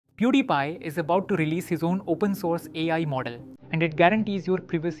PewDiePie is about to release his own open source AI model, and it guarantees your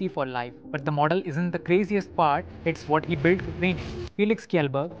privacy for life. But the model isn't the craziest part, it's what he built to train it. Felix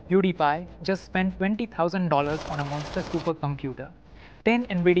Kjellberg, PewDiePie, just spent $20,000 on a monster supercomputer, 10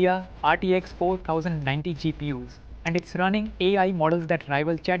 NVIDIA RTX 4090 GPUs, and it's running AI models that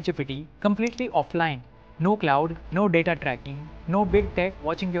rival ChatGPT completely offline. No cloud, no data tracking, no big tech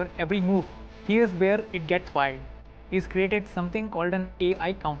watching your every move. Here's where it gets wild. He's created something called an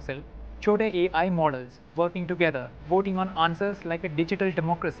AI council, Chote AI models working together, voting on answers like a digital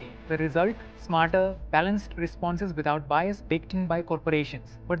democracy. The result? Smarter, balanced responses without bias baked in by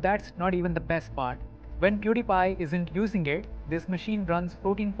corporations. But that's not even the best part. When PewDiePie isn't using it, this machine runs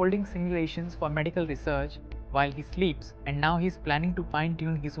protein folding simulations for medical research while he sleeps, and now he's planning to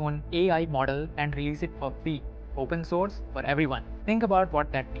fine-tune his own AI model and release it for free, open source for everyone. Think about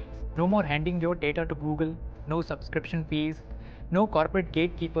what that means. No more handing your data to Google, no subscription fees, no corporate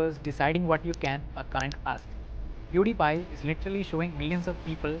gatekeepers deciding what you can or can't ask. PewDiePie is literally showing millions of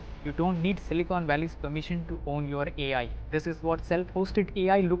people you don't need Silicon Valley's permission to own your AI. This is what self-hosted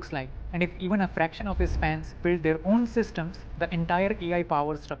AI looks like. And if even a fraction of his fans build their own systems, the entire AI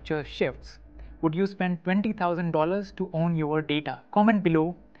power structure shifts. Would you spend $20,000 to own your data? Comment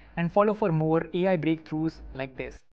below and follow for more AI breakthroughs like this.